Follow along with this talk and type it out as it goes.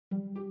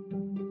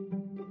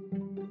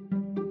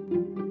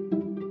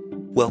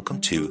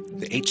Welcome to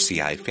the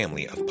HCI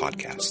family of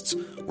podcasts.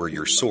 We're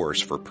your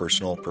source for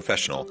personal,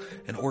 professional,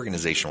 and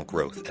organizational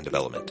growth and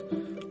development.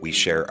 We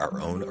share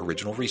our own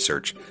original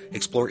research,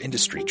 explore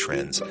industry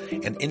trends,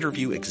 and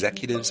interview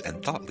executives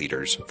and thought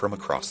leaders from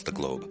across the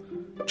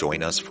globe.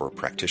 Join us for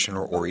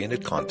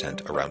practitioner-oriented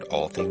content around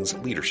all things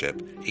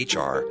leadership,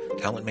 HR,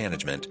 talent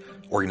management,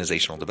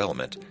 organizational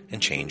development,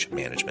 and change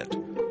management.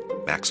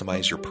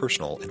 Maximize your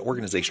personal and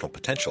organizational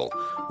potential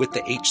with the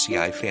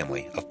HCI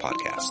family of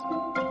podcasts.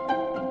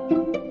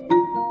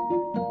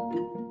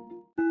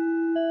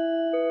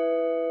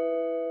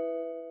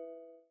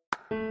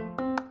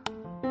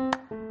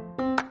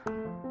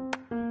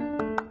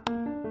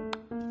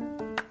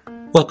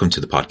 Welcome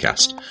to the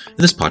podcast. In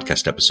this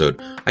podcast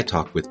episode, I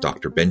talk with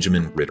Dr.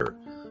 Benjamin Ritter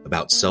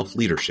about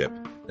self-leadership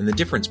and the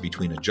difference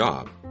between a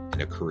job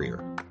and a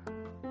career.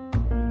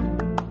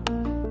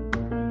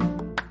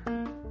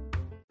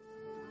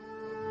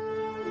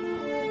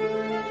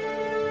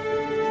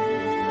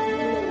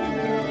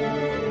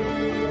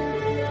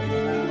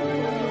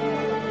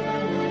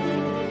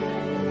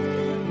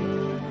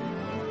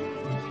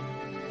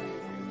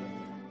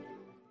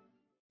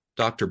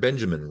 Dr.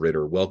 Benjamin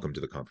Ritter, welcome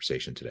to the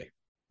conversation today.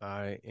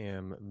 I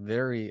am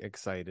very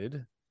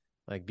excited,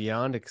 like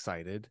beyond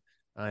excited.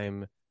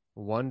 I'm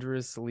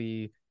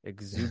wondrously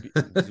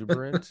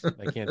exuberant.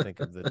 I can't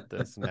think of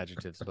some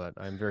adjectives, but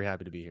I'm very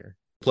happy to be here.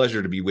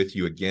 Pleasure to be with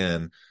you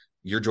again.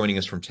 You're joining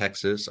us from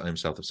Texas. I'm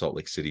south of Salt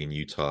Lake City in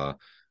Utah.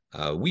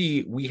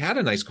 We had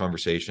a nice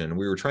conversation.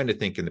 We were trying to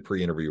think in the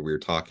pre-interview, we were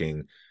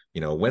talking,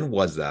 when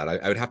was that?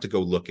 I would have to go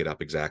look it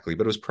up exactly,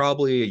 but it was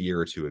probably a year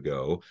or two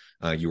ago.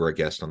 You were a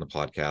guest on the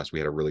podcast. We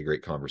had a really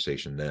great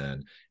conversation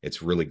then.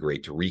 It's really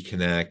great to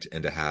reconnect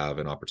and to have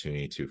an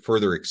opportunity to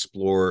further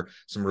explore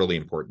some really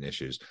important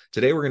issues.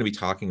 Today, we're going to be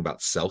talking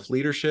about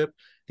self-leadership,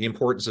 the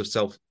importance of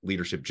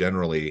self-leadership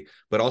generally,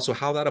 but also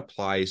how that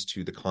applies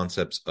to the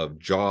concepts of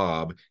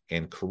job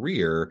and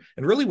career,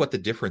 and really what the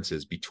difference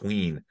is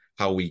between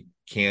how we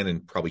can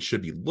and probably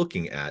should be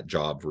looking at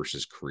job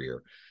versus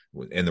career,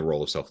 and the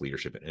role of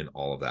self-leadership and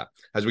all of that.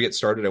 As we get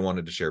started, I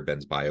wanted to share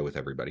Ben's bio with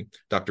everybody.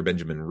 Dr.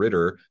 Benjamin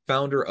Ritter,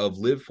 founder of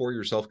Live For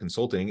Yourself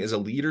Consulting, is a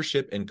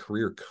leadership and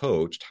career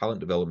coach, talent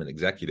development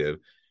executive,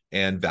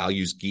 and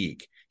values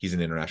geek. He's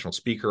an international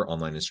speaker,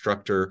 online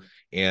instructor,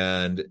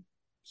 and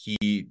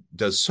he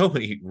does so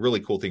many really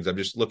cool things. I'm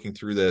just looking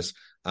through this.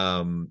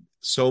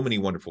 So many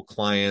wonderful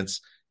clients.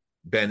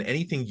 Ben,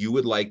 anything you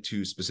would like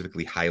to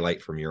specifically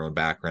highlight from your own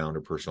background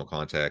or personal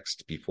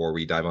context before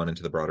we dive on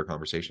into the broader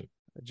conversation?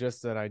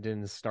 Just that I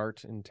didn't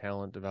start in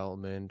talent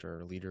development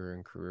or leader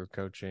and career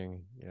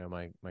coaching.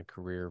 My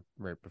career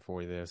right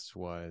before this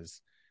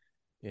was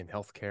in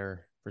healthcare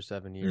for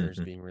 7 years,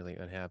 being really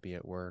unhappy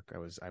at work.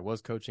 I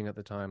was coaching at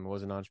the time. I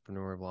was an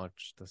entrepreneur. I've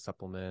launched the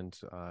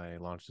supplement. I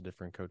launched a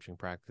different coaching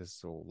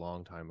practice a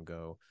long time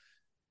ago.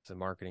 As a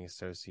marketing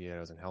associate, I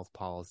was in health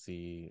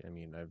policy.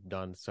 I've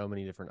done so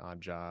many different odd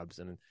jobs.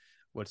 And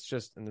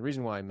the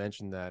reason why I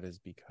mentioned that is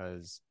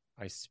because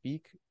I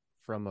speak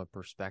from a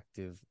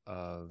perspective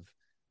of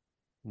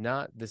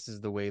not this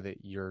is the way that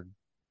your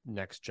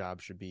next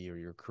job should be or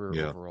your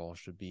career overall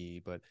should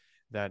be, but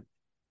that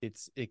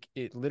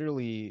it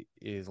literally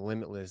is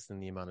limitless in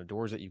the amount of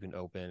doors that you can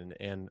open.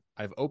 And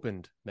I've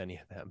opened many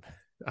of them.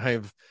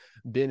 I've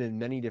been in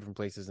many different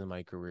places in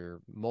my career,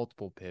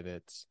 multiple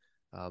pivots,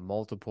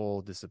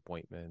 multiple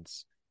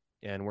disappointments,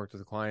 and worked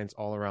with clients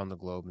all around the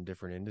globe in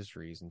different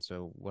industries. And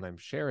so what I'm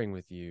sharing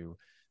with you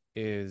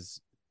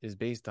is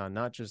based on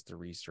not just the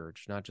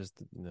research, not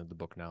just the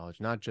book knowledge,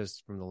 not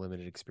just from the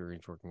limited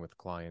experience working with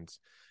clients,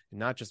 and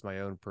not just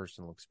my own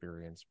personal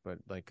experience, but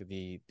like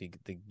the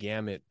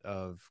gamut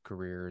of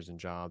careers and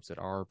jobs that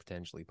are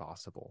potentially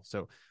possible.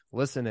 So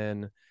listen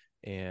in,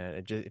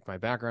 and if my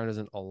background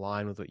doesn't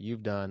align with what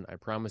you've done, I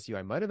promise you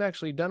I might have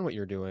actually done what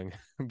you're doing,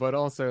 but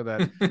also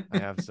that I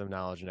have some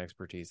knowledge and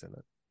expertise in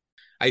it.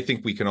 I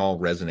think we can all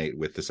resonate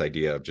with this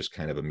idea of just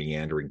kind of a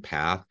meandering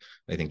path.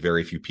 I think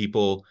very few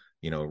people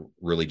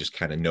really just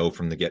kind of know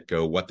from the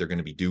get-go what they're going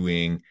to be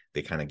doing.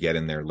 They kind of get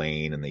in their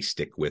lane and they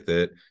stick with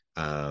it.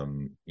 I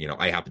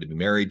happen to be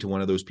married to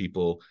one of those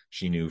people.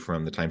 She knew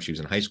from the time she was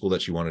in high school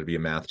that she wanted to be a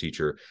math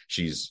teacher.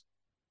 She's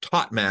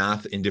taught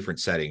math in different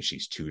settings.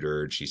 She's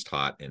tutored, she's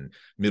taught in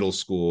middle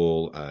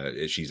school.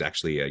 She's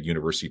actually a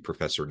university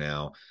professor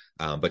now,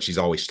 but she's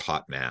always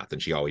taught math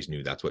and she always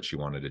knew that's what she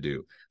wanted to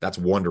do. That's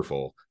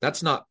wonderful.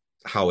 That's not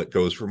how it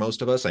goes for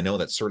most of us. I know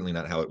that's certainly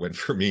not how it went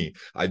for me.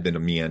 I've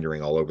been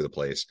meandering all over the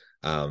place.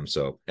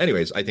 So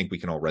anyways, I think we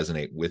can all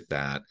resonate with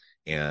that.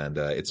 And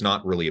it's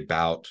not really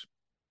about,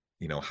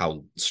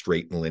 how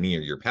straight and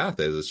linear your path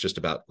is. It's just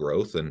about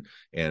growth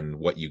and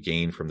what you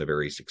gain from the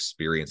various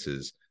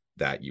experiences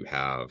that you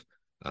have.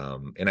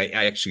 And I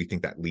actually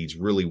think that leads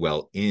really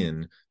well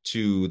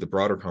into the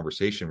broader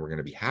conversation we're going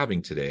to be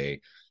having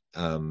today.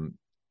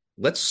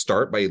 Let's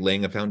start by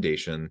laying a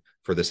foundation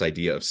for this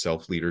idea of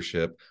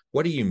self-leadership.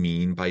 What do you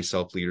mean by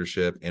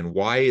self-leadership, and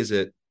why is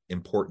it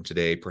important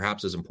today,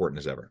 perhaps as important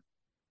as ever?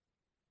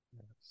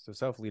 So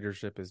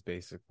self-leadership is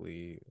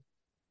basically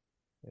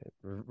It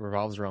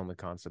revolves around the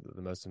concept that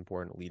the most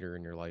important leader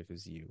in your life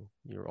is you.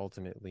 You're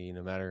ultimately,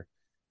 no matter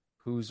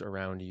who's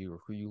around you or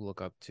who you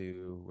look up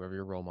to, whoever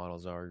your role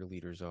models are, your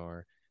leaders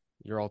are,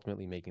 you're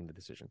ultimately making the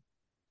decision.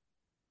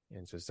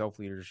 And so self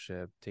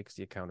leadership takes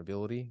the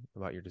accountability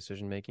about your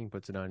decision making,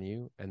 puts it on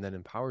you, and then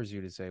empowers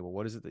you to say, well,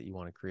 what is it that you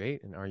want to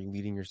create? And are you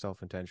leading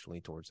yourself intentionally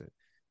towards it?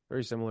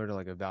 Very similar to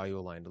like a value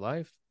aligned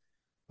life,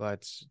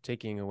 but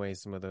taking away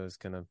some of those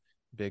kind of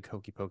big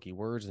hokey pokey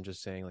words and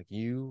just saying, like,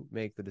 you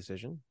make the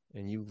decision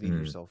and you lead Mm,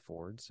 yourself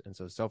forwards. And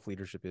so self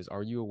leadership is,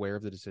 are you aware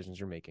of the decisions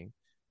you're making?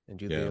 And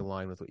do they yeah.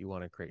 align with what you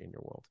want to create in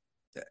your world?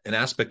 An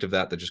aspect of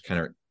that that just kind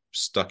of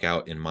stuck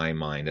out in my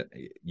mind,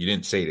 you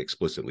didn't say it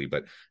explicitly,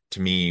 but to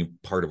me,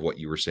 part of what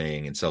you were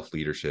saying in self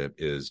leadership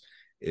is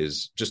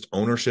just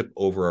ownership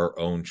over our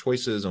own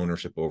choices,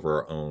 ownership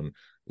over our own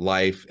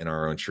life and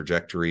our own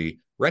trajectory,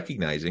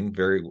 recognizing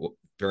very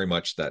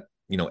much that,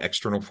 you know,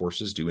 external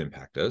forces do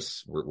impact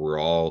us. We're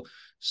all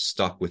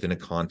stuck within a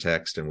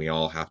context, and we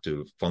all have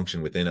to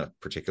function within a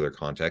particular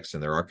context,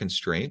 and there are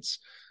constraints.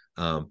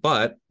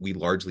 But we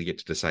largely get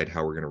to decide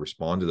how we're going to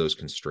respond to those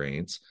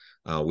constraints,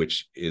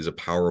 which is a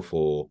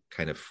powerful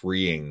kind of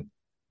freeing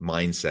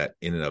mindset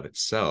in and of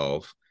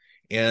itself.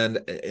 And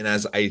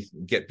as I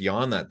get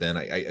beyond that, then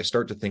I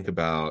start to think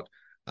about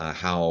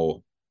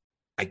how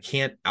I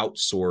can't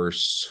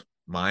outsource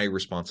my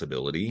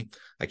responsibility.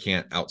 I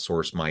can't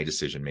outsource my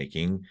decision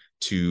making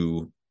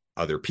to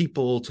other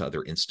people, to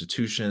other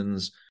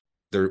institutions.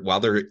 While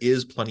there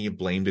is plenty of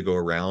blame to go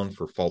around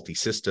for faulty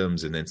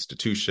systems and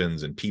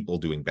institutions and people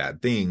doing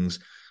bad things,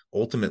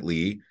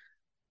 ultimately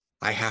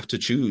I have to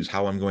choose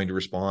how I'm going to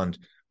respond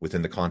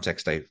within the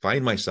context I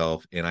find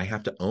myself, and I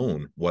have to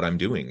own what I'm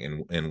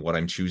doing and what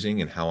I'm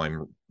choosing and how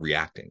I'm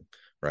reacting.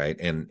 Right.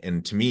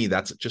 And to me,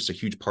 that's just a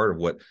huge part of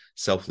what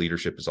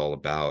self-leadership is all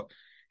about,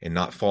 and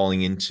not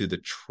falling into the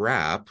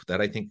trap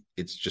that I think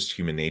it's just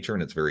human nature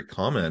and it's very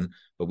common.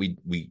 But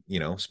you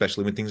know,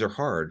 especially when things are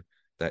hard,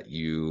 that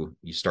you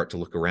start to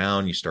look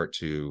around, you start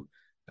to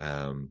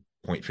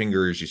point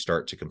fingers, you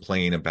start to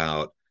complain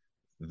about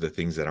the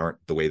things that aren't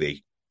the way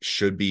they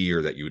should be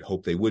or that you would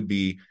hope they would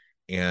be.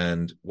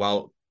 And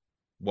while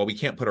we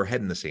can't put our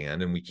head in the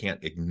sand and we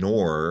can't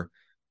ignore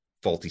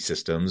faulty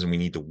systems, and we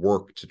need to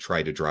work to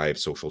try to drive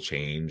social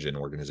change and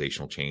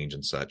organizational change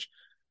and such,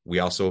 we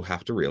also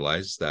have to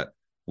realize that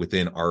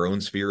within our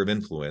own sphere of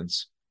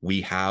influence,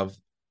 we have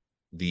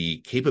the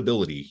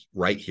capability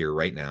right here,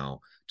 right now,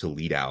 to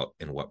lead out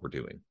in what we're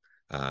doing.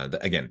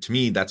 Again, to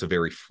me, that's a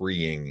very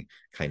freeing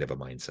kind of a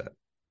mindset.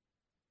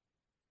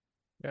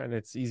 Yeah, and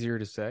it's easier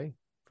to say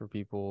for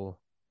people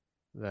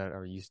that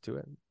are used to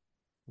it.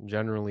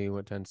 Generally,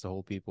 what tends to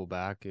hold people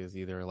back is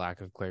either a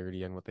lack of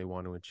clarity on what they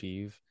want to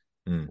achieve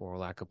Mm, or a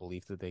lack of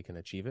belief that they can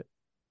achieve it.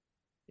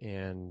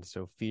 And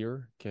so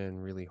fear can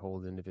really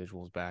hold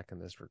individuals back in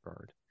this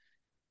regard.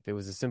 If it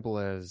was as simple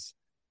as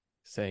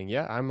saying,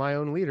 yeah, I'm my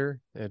own leader,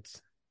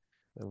 it's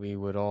we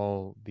would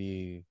all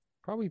be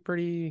probably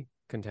pretty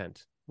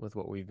content with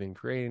what we've been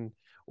creating,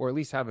 or at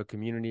least have a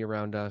community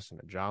around us and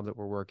a job that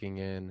we're working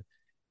in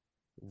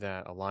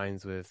that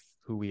aligns with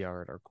who we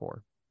are at our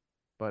core.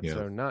 But yeah.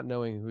 so not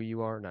knowing who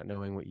you are, not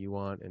knowing what you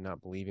want, and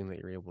not believing that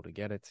you're able to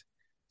get it,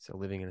 so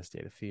living in a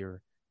state of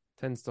fear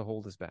tends to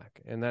hold us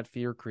back. And that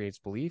fear creates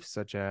beliefs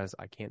such as,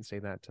 I can't say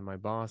that to my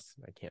boss,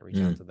 I can't reach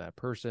out Mm, to that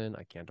person,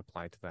 I can't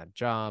apply to that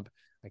job,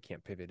 I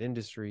can't pivot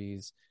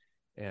industries.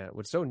 And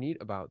what's so neat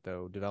about,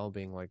 though,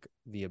 developing like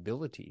the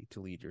ability to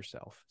lead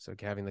yourself, so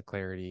having the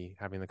clarity,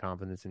 having the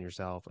confidence in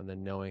yourself, and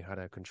then knowing how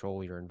to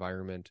control your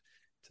environment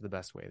to the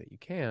best way that you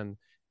can,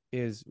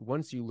 is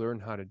once you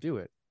learn how to do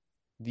it,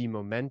 the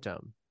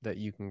momentum that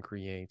you can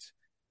create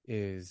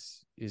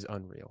is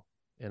unreal.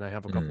 And I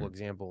have a couple mm,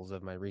 examples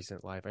of my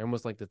recent life. I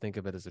almost like to think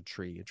of it as a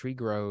tree. A tree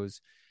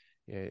grows.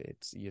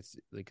 It's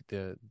like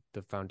the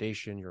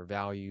foundation, your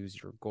values,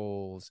 your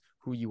goals,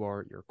 who you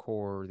are at your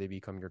core, they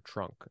become your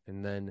trunk.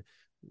 And then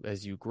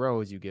as you grow,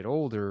 as you get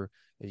older,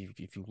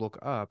 if you look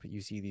up, you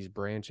see these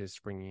branches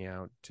springing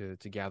out to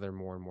gather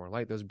more and more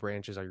light. Those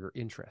branches are your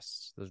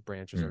interests. Those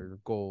branches are mm, your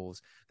goals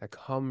that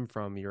come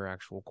from your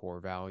actual core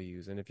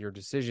values. And if your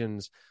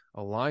decisions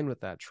align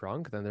with that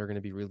trunk, then they're going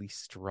to be really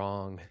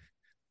strong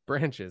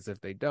branches. If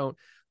they don't,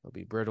 they'll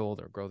be brittle,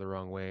 they'll grow the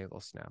wrong way,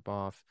 they'll snap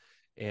off,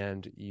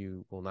 and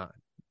you will not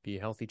be a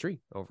healthy tree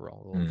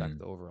overall. It will affect mm.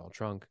 the overall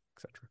trunk,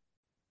 etc.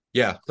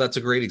 Yeah, that's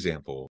a great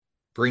example.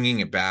 Bringing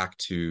it back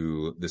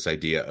to this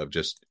idea of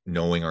just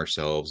knowing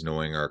ourselves,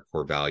 knowing our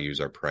core values,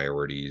 our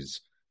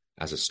priorities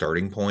as a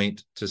starting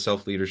point to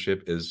self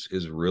leadership is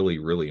really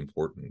really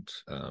important.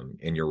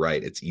 And you're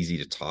right; it's easy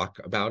to talk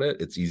about it.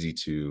 It's easy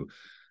to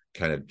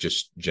kind of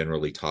just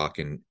generally talk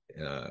in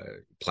uh,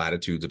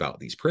 platitudes about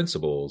these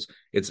principles.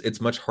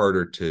 It's much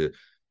harder to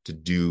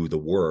do the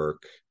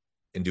work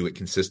and do it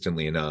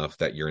consistently enough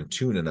that you're in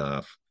tune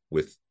enough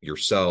with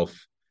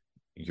yourself,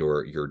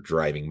 your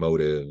driving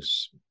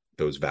motives,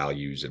 those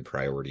values and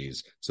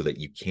priorities, so that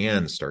you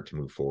can start to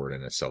move forward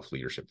in a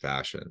self-leadership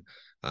fashion.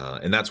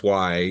 And that's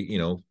why, you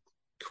know,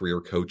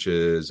 career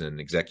coaches and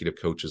executive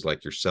coaches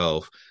like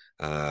yourself,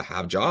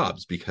 have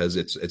jobs, because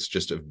it's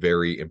just a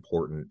very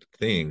important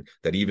thing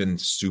that even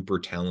super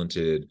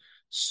talented,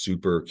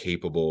 super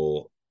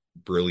capable,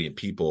 brilliant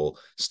people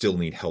still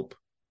need help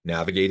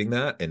navigating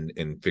that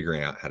and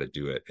figuring out how to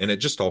do it. And it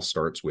just all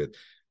starts with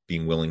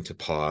being willing to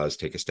pause,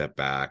 take a step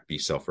back, be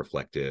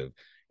self-reflective,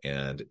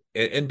 and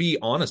be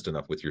honest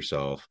enough with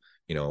yourself.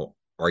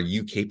 Are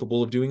you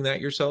capable of doing that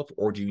yourself,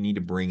 or do you need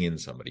to bring in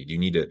somebody? Do you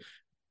need to,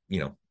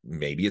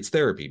 maybe it's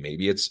therapy,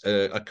 maybe it's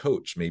a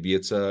coach, maybe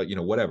it's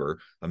whatever,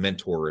 a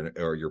mentor,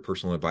 or your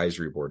personal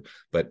advisory board.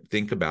 But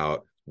think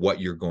about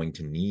what you're going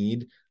to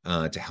need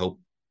to help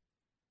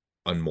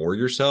unmoor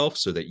yourself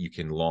so that you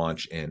can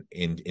launch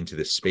into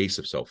this space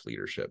of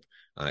self-leadership,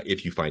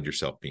 if you find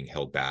yourself being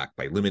held back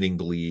by limiting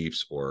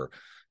beliefs or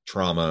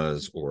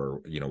traumas,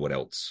 or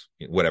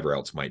whatever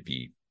else might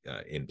be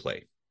in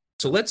play.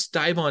 So let's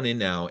dive on in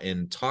now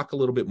and talk a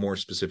little bit more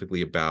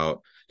specifically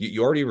about,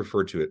 you already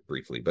referred to it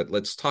briefly, but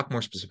let's talk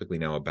more specifically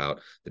now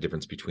about the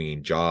difference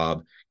between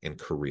job and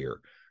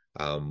career.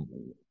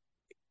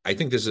 I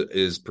think this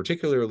is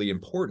particularly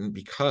important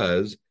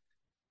because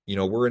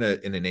we're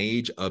in an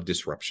age of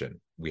disruption.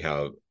 We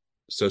have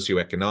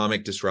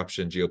socioeconomic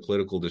disruption,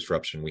 geopolitical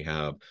disruption. We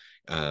have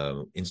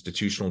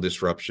institutional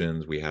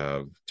disruptions. We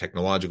have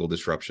technological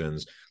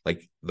disruptions.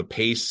 Like, the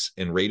pace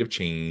and rate of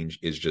change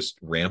is just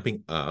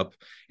ramping up,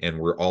 and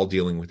we're all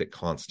dealing with it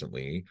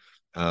constantly.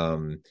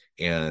 And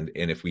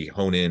if we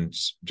hone in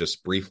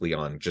just briefly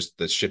on just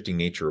the shifting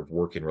nature of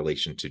work in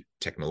relation to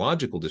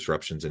technological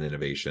disruptions and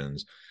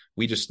innovations,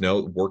 we just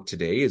know work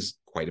today is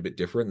quite a bit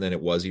different than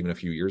it was even a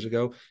few years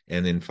ago.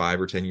 And in 5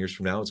 or 10 years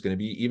from now, it's going to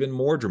be even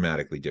more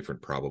dramatically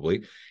different,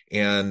 probably.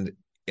 And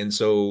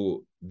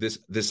so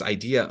this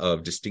idea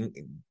of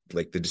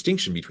the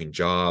distinction between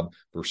job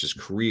versus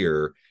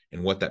career,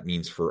 and what that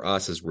means for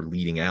us as we're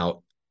leading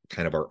out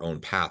kind of our own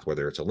path,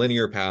 whether it's a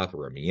linear path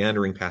or a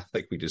meandering path,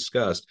 like we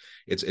discussed,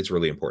 it's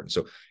really important.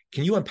 So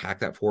can you unpack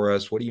that for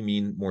us? What do you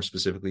mean more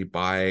specifically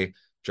by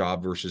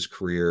job versus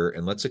career?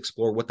 And let's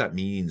explore what that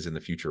means in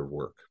the future of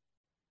work.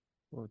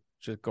 Well,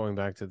 just going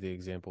back to the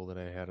example that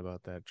I had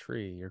about that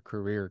tree, your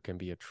career can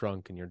be a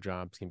trunk and your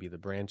jobs can be the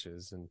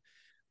branches, and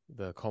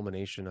the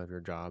culmination of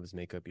your jobs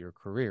make up your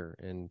career.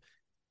 And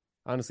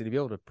honestly, to be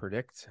able to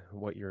predict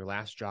what your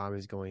last job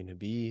is going to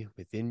be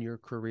within your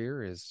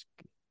career is,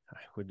 I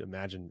would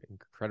imagine,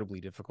 incredibly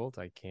difficult.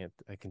 I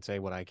can say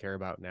what I care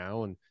about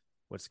now and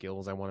what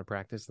skills I want to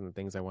practice and the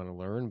things I want to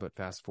learn, but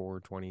fast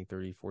forward 20,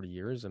 30, 40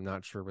 years, I'm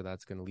not sure where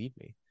that's going to lead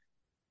me.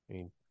 I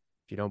mean,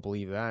 if you don't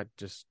believe that,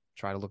 just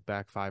try to look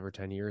back 5 or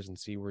 10 years and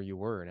see where you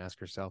were and ask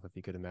yourself if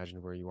you could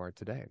imagine where you are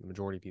today. The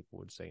majority of people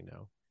would say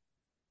no.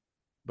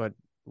 But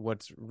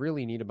what's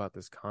really neat about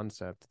this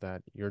concept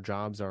that your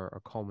jobs are a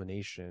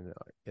culmination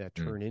that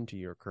turn into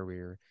your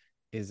career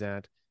is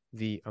that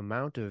the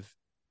amount of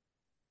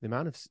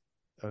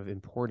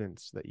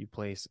importance that you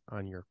place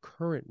on your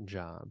current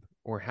job,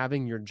 or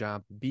having your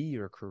job be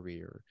your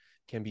career,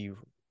 can be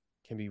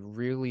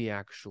really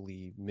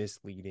actually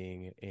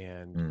misleading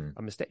and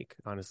a mistake.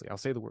 Honestly, I'll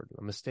say the word,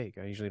 a mistake.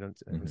 I usually don't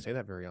say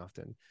that very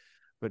often,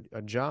 but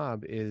a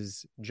job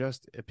is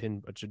just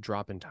a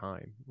drop in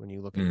time when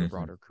you look at your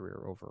broader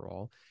career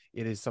overall.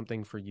 It is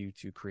something for you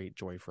to create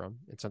joy from.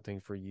 It's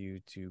something for you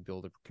to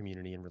build a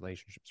community and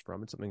relationships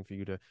from. It's something for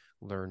you to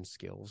learn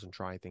skills and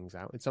try things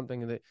out. It's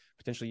something that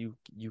potentially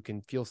you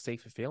can feel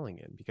safe failing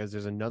in, because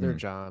there's another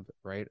job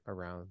right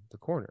around the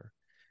corner.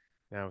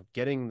 Now,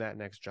 getting that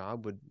next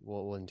job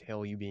will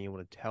entail you being able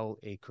to tell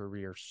a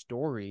career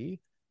story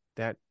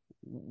that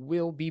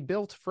will be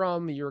built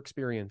from your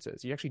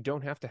experiences. You actually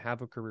don't have to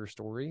have a career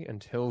story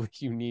until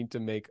you need to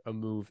make a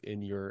move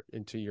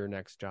into your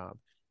next job.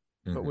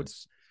 But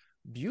what's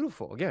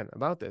beautiful, again,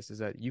 about this is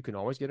that you can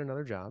always get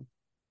another job,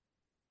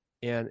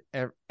 and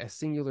a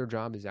singular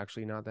job is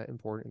actually not that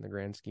important in the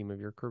grand scheme of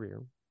your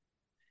career.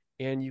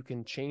 And you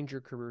can change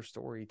your career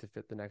story to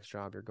fit the next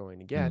job you're going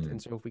to get.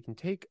 And so if we can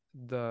take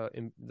the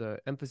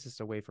emphasis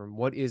away from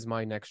what is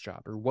my next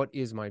job, or what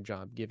is my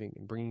job giving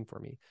and bringing for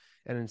me,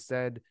 and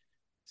instead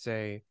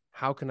say,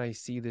 how can I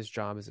see this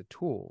job as a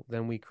tool?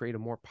 Then we create a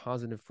more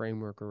positive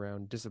framework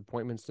around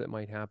disappointments that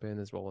might happen,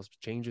 as well as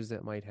changes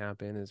that might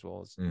happen, as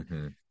well as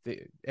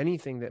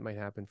anything that might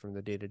happen from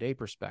the day-to-day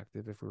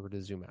perspective if we were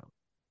to zoom out.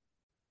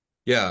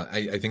 Yeah,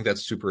 I think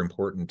that's super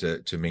important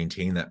to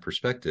maintain that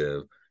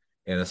perspective.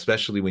 And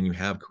especially when you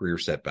have career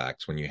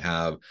setbacks, when you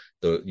have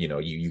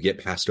you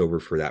get passed over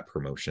for that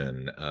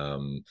promotion,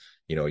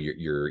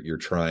 you're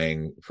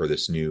trying for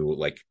this new,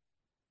 like,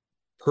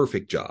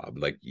 perfect job,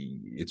 like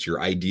it's your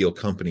ideal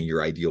company,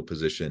 your ideal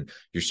position,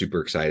 you're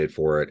super excited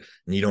for it,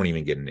 and you don't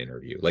even get an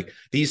interview. Like,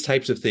 these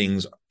types of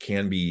things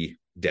can be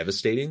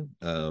devastating.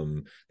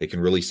 They can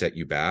really set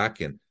you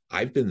back. And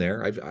I've been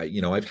there.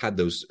 I've had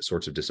those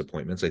sorts of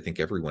disappointments. I think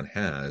everyone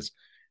has.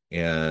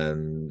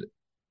 And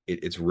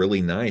it's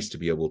really nice to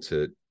be able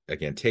to,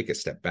 again, take a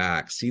step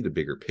back, see the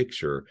bigger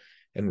picture,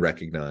 and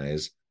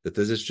recognize that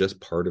this is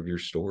just part of your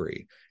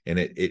story. And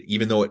it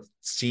even though it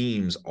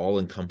seems all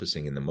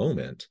encompassing in the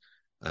moment,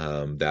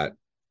 that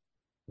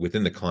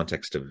within the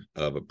context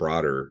of a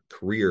broader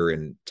career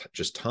and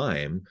just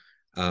time,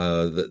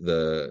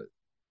 the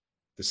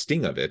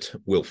sting of it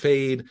will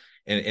fade.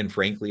 And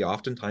frankly,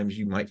 oftentimes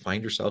you might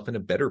find yourself in a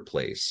better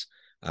place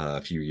a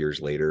few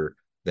years later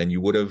than you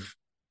would have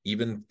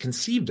even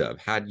conceived of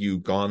had you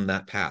gone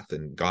that path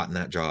and gotten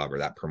that job or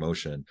that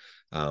promotion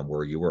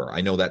where you were.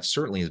 I know that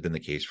certainly has been the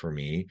case for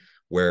me,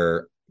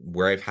 where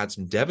I've had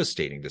some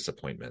devastating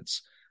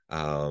disappointments.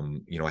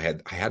 I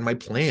had my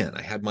plan.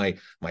 I had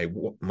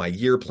my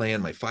year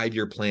plan, my 5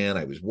 year plan.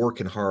 I was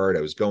working hard.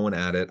 I was going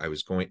at it. I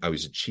was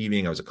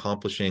achieving. I was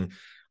accomplishing.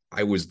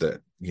 I was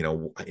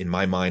in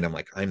my mind, I'm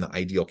like, I'm the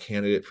ideal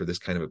candidate for this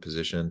kind of a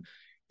position.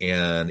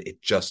 And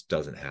it just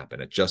doesn't happen.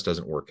 It just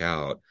doesn't work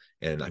out.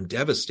 And I'm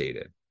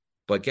devastated.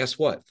 But guess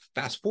what?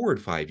 Fast forward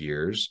 5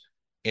 years,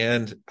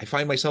 and I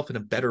find myself in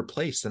a better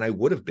place than I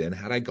would have been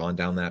had I gone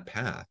down that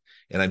path.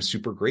 And I'm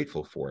super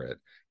grateful for it.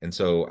 And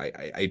so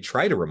I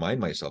try to remind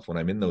myself when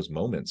I'm in those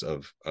moments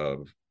of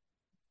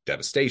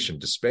devastation,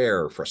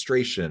 despair,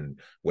 frustration,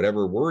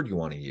 whatever word you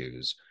want to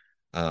use,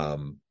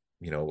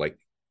 like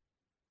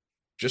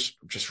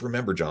just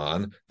remember,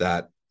 John,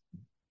 that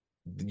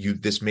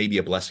this may be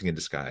a blessing in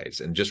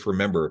disguise, and just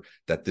remember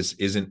that this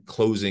isn't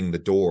closing the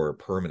door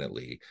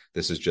permanently.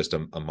 This is just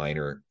a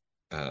minor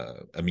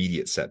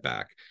immediate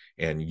setback,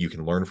 and you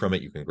can learn from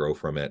it, you can grow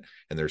from it,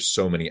 and there's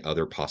so many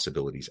other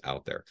possibilities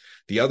out there.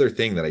 The other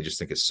thing that I just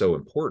think is so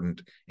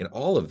important in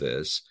all of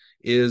this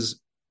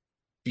is,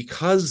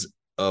 because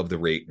of the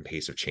rate and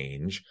pace of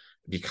change,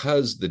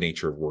 because the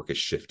nature of work is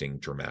shifting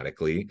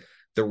dramatically,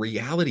 the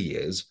reality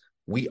is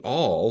we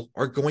all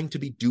are going to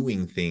be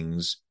doing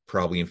things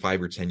probably in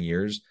 5 or 10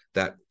 years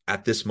that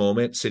at this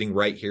moment, sitting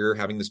right here,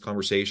 having this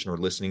conversation or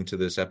listening to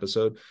this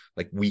episode,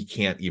 like we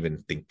can't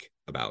even think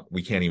about,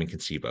 we can't even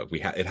conceive of.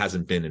 It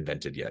hasn't been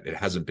invented yet. It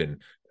hasn't been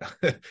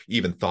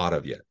even thought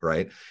of yet,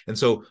 right? And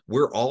so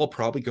we're all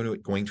probably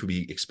going to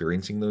be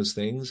experiencing those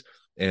things.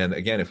 And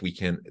again, if we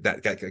can,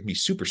 that can be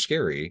super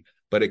scary,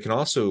 but it can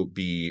also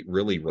be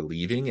really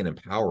relieving and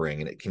empowering,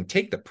 and it can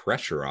take the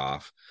pressure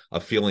off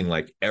of feeling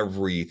like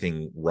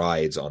everything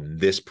rides on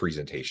this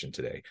presentation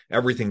today.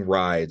 Everything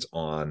rides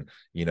on,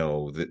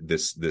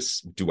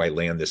 this, do I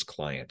land this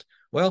client?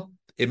 Well,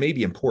 it may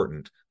be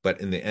important, but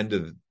at the end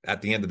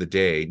of the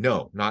day,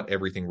 no, not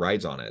everything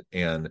rides on it.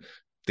 And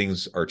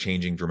things are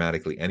changing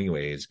dramatically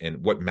anyways.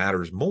 And what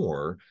matters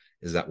more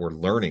is that we're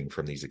learning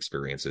from these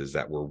experiences,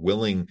 that we're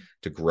willing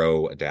to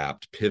grow,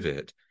 adapt,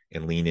 pivot,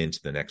 and lean into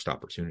the next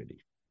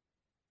opportunity.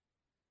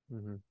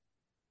 Mm-hmm.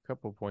 A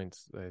couple of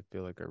points that I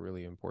feel like are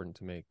really important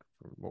to make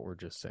from what we're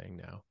just saying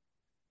now.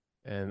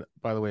 And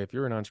by the way, if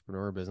you're an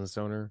entrepreneur, business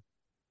owner,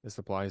 this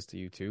applies to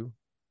you too.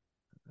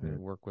 I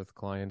work with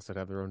clients that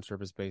have their own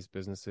service-based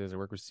businesses. I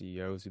work with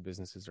CEOs whose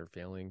businesses are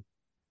failing.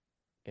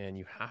 And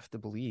you have to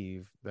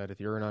believe that if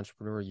you're an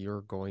entrepreneur,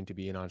 you're going to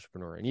be an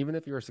entrepreneur. And even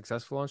if you're a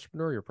successful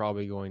entrepreneur, you're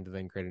probably going to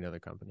then create another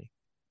company.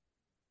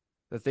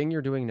 The thing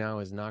you're doing now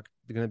is not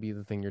going to be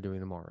the thing you're doing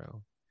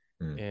tomorrow.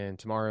 And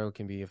tomorrow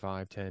can be a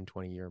 5, 10,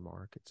 20-year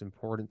mark. It's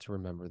important to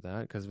remember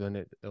that, because then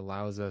it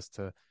allows us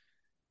to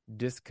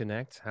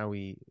disconnect how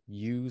we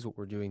use what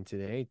we're doing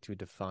today to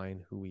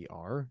define who we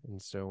are. And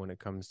so when it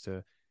comes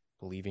to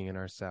believing in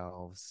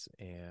ourselves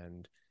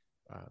and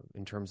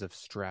in terms of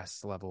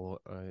stress level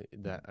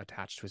that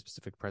attached to a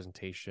specific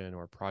presentation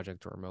or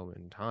project or a moment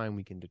in time,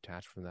 we can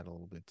detach from that a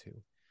little bit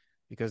too.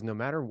 Because no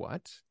matter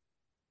what,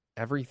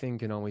 everything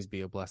can always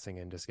be a blessing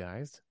in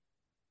disguise.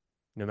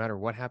 No matter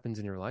what happens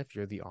in your life,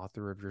 you're the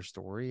author of your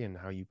story and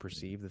how you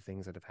perceive the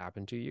things that have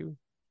happened to you.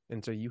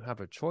 And so you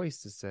have a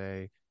choice to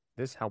say,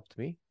 this helped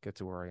me get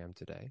to where I am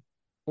today,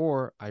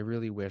 or I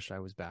really wish I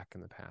was back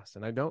in the past.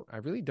 And I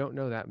really don't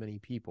know that many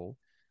people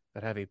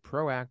that have a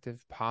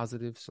proactive,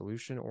 positive,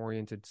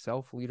 solution-oriented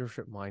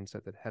self-leadership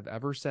mindset that have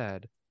ever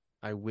said,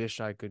 I wish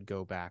I could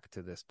go back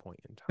to this point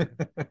in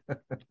time.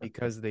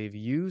 Because they've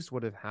used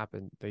what have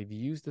happened. They've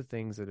used the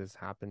things that have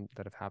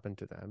happened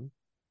to them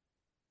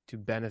to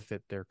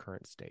benefit their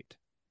current state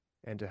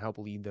and to help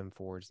lead them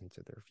forwards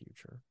into their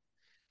future.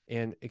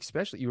 And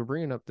especially, you were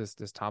bringing up this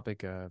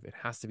topic of it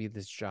has to be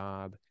this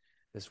job,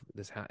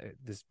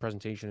 this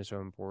presentation is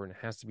so important.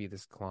 It has to be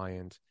this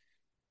client.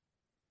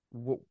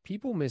 What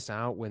people miss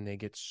out when they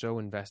get so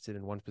invested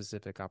in one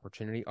specific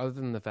opportunity, other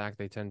than the fact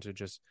they tend to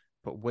just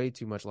put way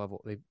too much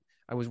level.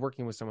 I was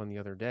working with someone the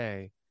other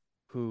day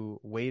who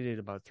waited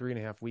about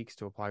 3.5 weeks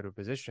to apply to a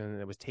position, and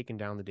it was taken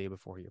down the day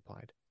before he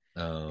applied.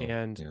 Oh,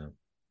 and yeah.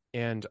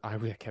 And I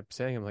kept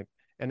saying, I'm like,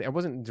 and I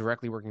wasn't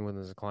directly working with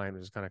him as a client, I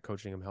was just kind of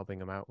coaching him, helping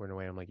him out in a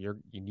way. I'm like, you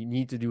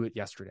need to do it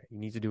yesterday. You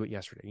need to do it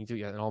yesterday. You need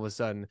to, and all of a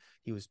sudden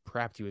he was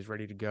prepped, he was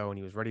ready to go, and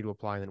he was ready to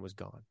apply, and then it was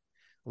gone.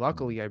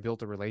 Luckily, I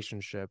built a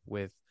relationship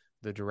with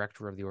the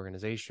director of the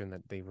organization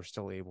that they were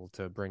still able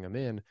to bring him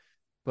in.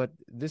 But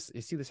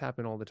you see this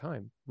happen all the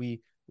time.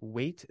 We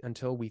wait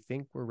until we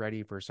think we're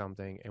ready for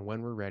something, and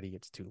when we're ready,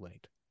 it's too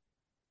late.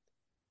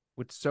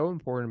 What's so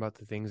important about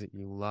the things that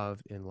you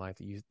love in life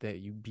that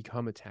you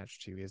become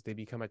attached to is they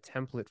become a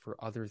template for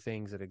other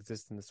things that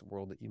exist in this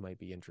world that you might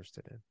be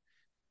interested in.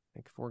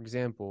 Like, for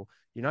example,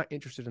 you're not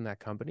interested in that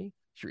company.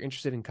 You're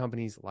interested in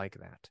companies like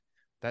that.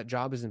 That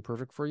job isn't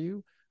perfect for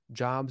you.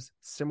 Jobs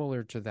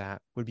similar to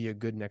that would be a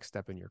good next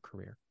step in your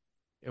career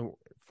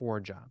for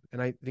a job.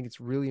 And I think it's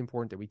really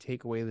important that we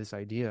take away this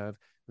idea of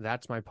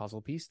that's my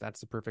puzzle piece, that's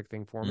the perfect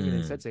thing for me, and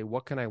instead say,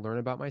 what can I learn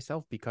about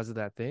myself because of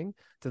that thing?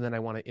 To then I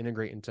want to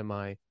integrate into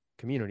my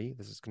community,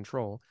 this is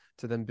control,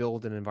 to then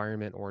build an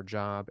environment or a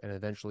job and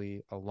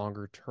eventually a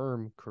longer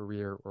term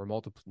career or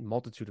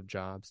multitude of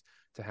jobs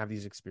to have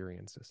these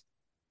experiences.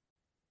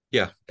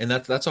 Yeah, and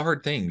that's a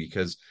hard thing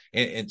because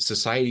and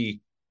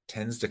society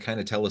tends to kind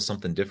of tell us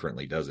something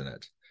differently, doesn't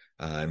it?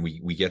 And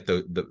we get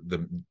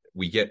the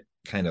we get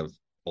kind of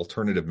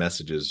alternative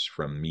messages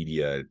from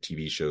media,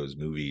 TV shows,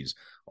 movies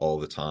all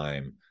the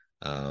time.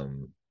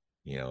 The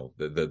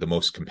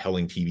most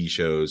compelling TV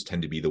shows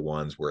tend to be the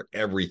ones where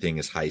everything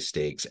is high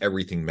stakes,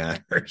 everything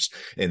matters,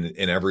 and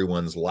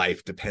everyone's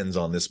life depends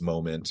on this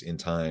moment in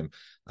time.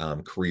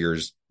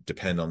 Careers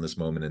depend on this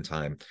moment in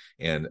time.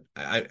 And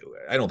I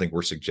don't think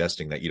we're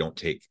suggesting that you don't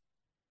take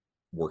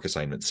work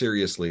assignments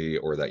seriously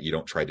or that you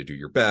don't try to do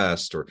your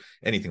best or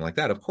anything like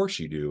that. Of course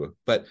you do.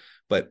 But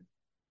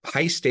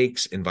high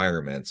stakes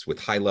environments with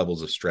high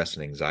levels of stress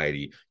and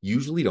anxiety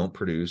usually don't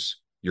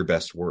produce your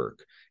best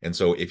work. And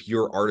so if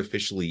you're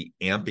artificially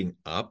amping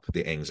up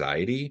the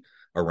anxiety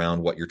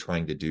around what you're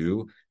trying to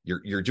do,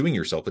 you're doing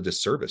yourself a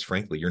disservice.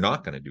 Frankly, you're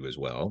not going to do as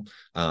well.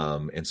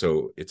 And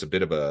so it's a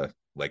bit of a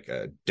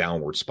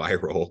downward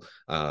spiral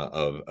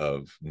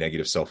of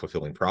negative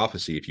self-fulfilling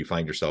prophecy if you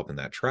find yourself in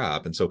that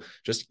trap. And so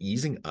just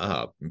easing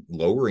up,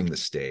 lowering the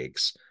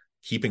stakes,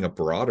 keeping a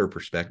broader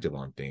perspective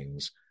on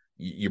things,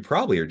 you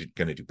probably are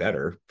going to do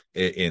better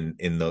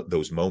in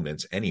those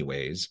moments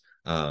anyways.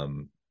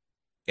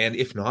 And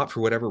if not,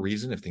 for whatever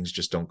reason, if things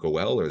just don't go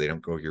well or they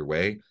don't go your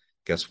way,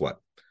 guess what?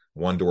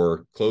 One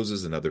door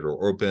closes, another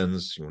door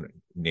opens. You want to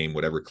name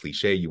whatever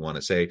cliche you want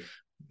to say.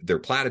 They're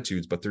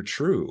platitudes, but they're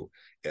true.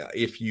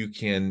 If you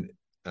can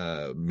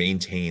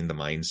maintain the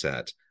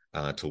mindset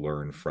to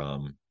learn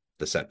from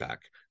the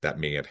setback that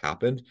may have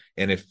happened.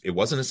 And if it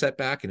wasn't a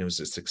setback and it was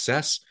a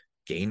success,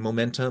 gain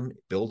momentum,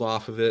 build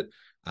off of it.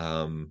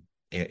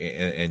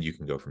 And you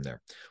can go from there.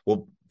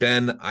 Well,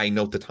 Ben, I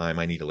note the time.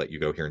 I need to let you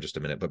go here in just a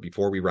minute. But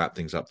before we wrap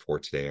things up for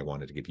today, I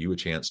wanted to give you a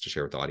chance to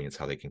share with the audience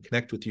how they can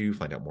connect with you,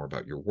 find out more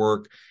about your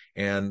work,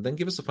 and then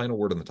give us a final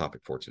word on the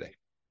topic for today.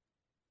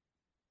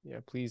 Yeah,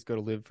 please go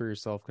to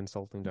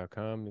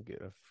liveforyourselfconsulting.com to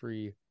get a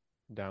free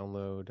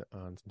download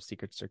on some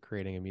secrets to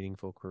creating a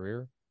meaningful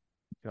career.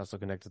 You can also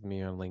connect with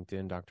me on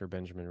LinkedIn, Dr.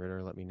 Benjamin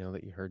Ritter. Let me know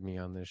that you heard me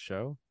on this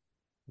show.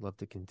 I'd love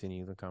to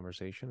continue the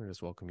conversation. I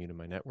just welcome you to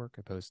my network.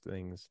 I post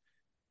things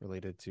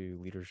related to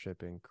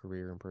leadership and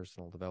career and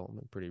personal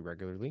development pretty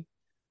regularly.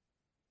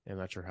 I'm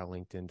not sure how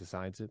LinkedIn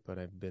decides it, but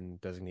I've been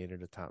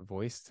designated a top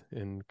voice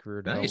in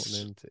career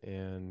development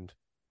and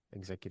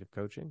executive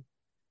coaching.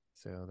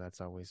 So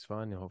that's always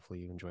fun. And hopefully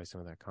you enjoy some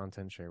of that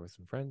content, share with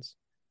some friends.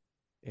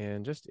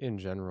 And just in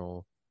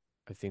general,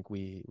 I think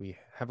we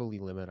heavily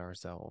limit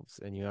ourselves.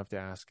 And you have to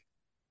ask,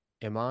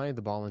 am I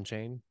the ball and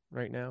chain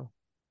right now?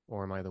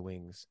 Or am I the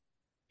wings?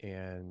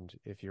 And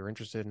if you're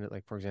interested in it,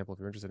 like, for example, if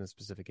you're interested in a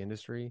specific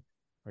industry,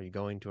 are you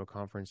going to a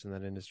conference in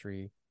that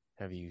industry?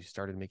 Have you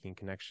started making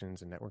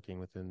connections and networking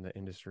within the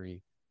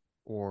industry?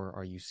 Or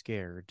are you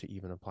scared to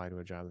even apply to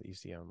a job that you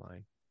see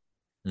online?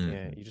 Mm-hmm.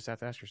 And you just have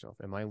to ask yourself,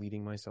 am I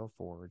leading myself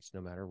forwards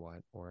no matter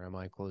what? Or am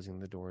I closing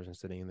the doors and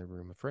sitting in the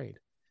room afraid,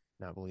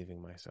 not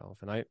believing myself?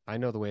 And I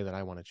know the way that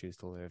I want to choose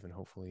to live, and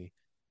hopefully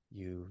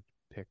you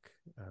pick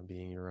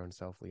being your own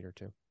self-leader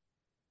too.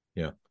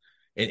 Yeah.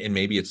 And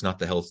maybe it's not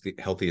the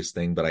healthiest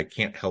thing, but I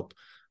can't help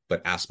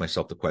but ask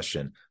myself the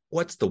question,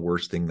 what's the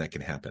worst thing that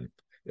can happen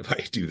if I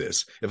do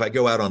this? If I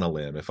go out on a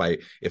limb, if I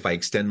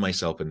extend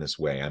myself in this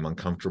way, I'm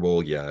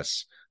uncomfortable.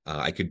 Yes.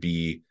 I could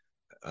be,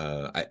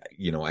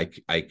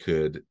 I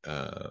could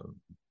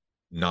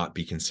not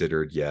be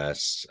considered.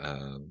 Yes.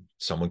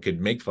 Someone could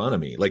make fun of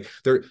me. Like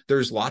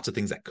there's lots of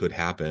things that could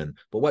happen,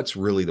 but what's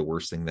really the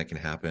worst thing that can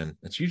happen?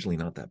 It's usually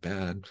not that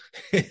bad.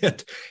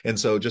 and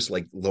so just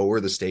like lower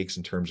the stakes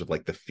in terms of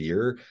like the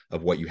fear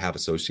of what you have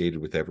associated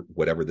with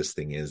whatever this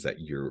thing is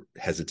that you're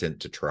hesitant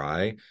to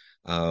try.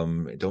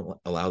 Don't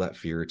allow that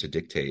fear to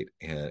dictate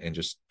and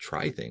just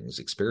try things,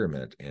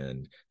 experiment.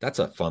 And that's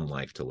a fun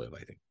life to live,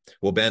 I think.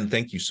 Well, Ben,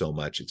 thank you so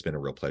much. It's been a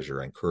real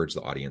pleasure. I encourage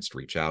the audience to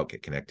reach out,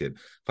 get connected,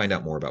 find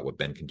out more about what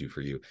Ben can do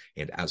for you.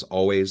 And as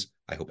always,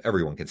 I hope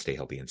everyone can stay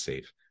healthy and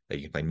safe, that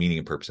you can find meaning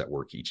and purpose at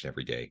work each and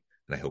every day.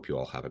 And I hope you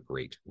all have a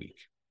great week.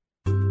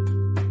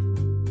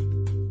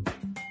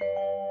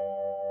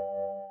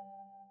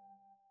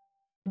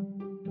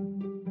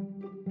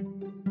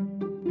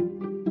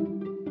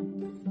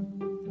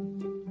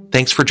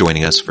 Thanks for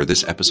joining us for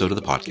this episode of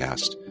the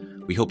podcast.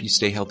 We hope you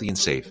stay healthy and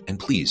safe, and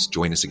please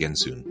join us again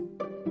soon.